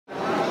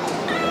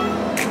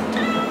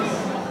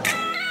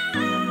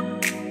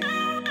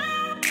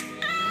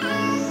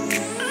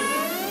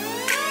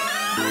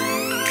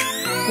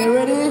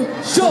ready?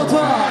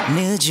 Showtime!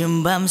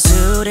 늦은 밤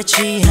술에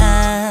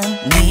취한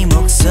네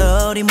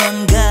목소리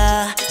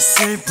뭔가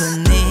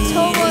슬픈 일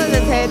처음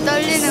보는데 되게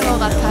떨리는 것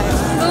같아요.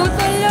 너무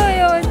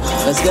떨려요.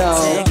 Let's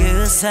go!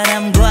 그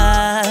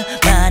사람과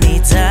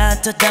많이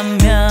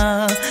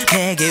다퉜다면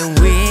내게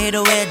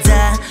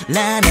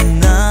위로해달라는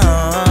너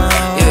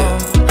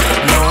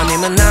너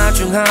아니면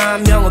나중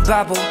한 명은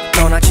바보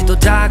떠나지도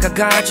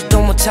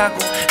다가가지도 못하고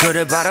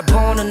그를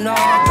바라보는 너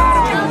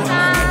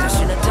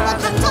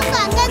당첨도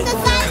안 됐는데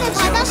사인을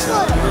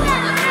받았어요.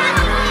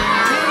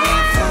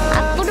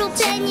 앞으로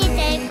팬이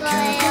될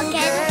거예요.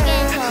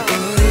 계속해서.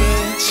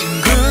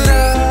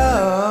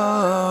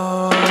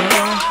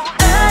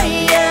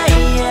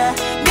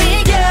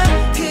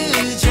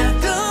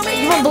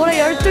 이번 노래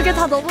 12개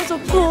다 너무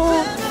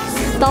좋고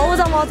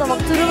나오자마자 막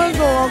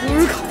들으면서 막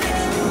울고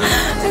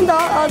근데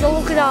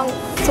너무 그냥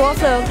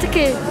좋았어요.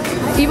 특히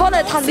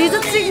이번에 다 리즈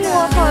찍은 것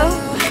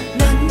같아요.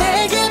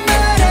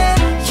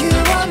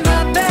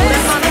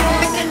 오랜만에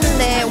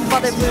컴백했는데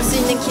오빠들 볼 수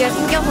있는 기회가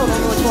생겨서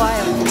너무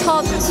좋아요.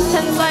 첫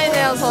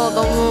팬사인회여서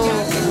너무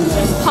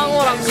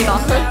황홀합니다.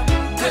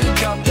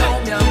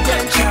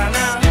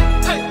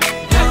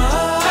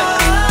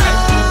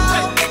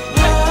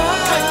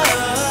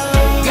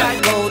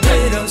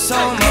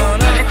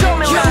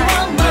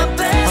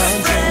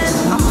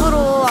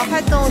 앞으로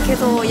활동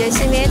계속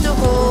열심히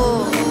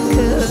해주고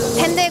그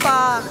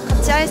팬들과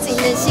같이 할 수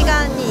있는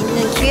시간이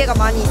있는 기회가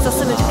많이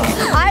있었으면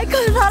좋겠어요.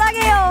 아이콘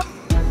사랑해요.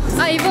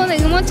 이번에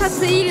음원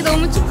차트 1위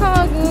너무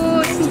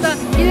축하하고 진짜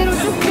이대로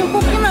쭉쭉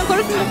뽑기만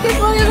걸었으면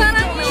좋겠어요. 사랑.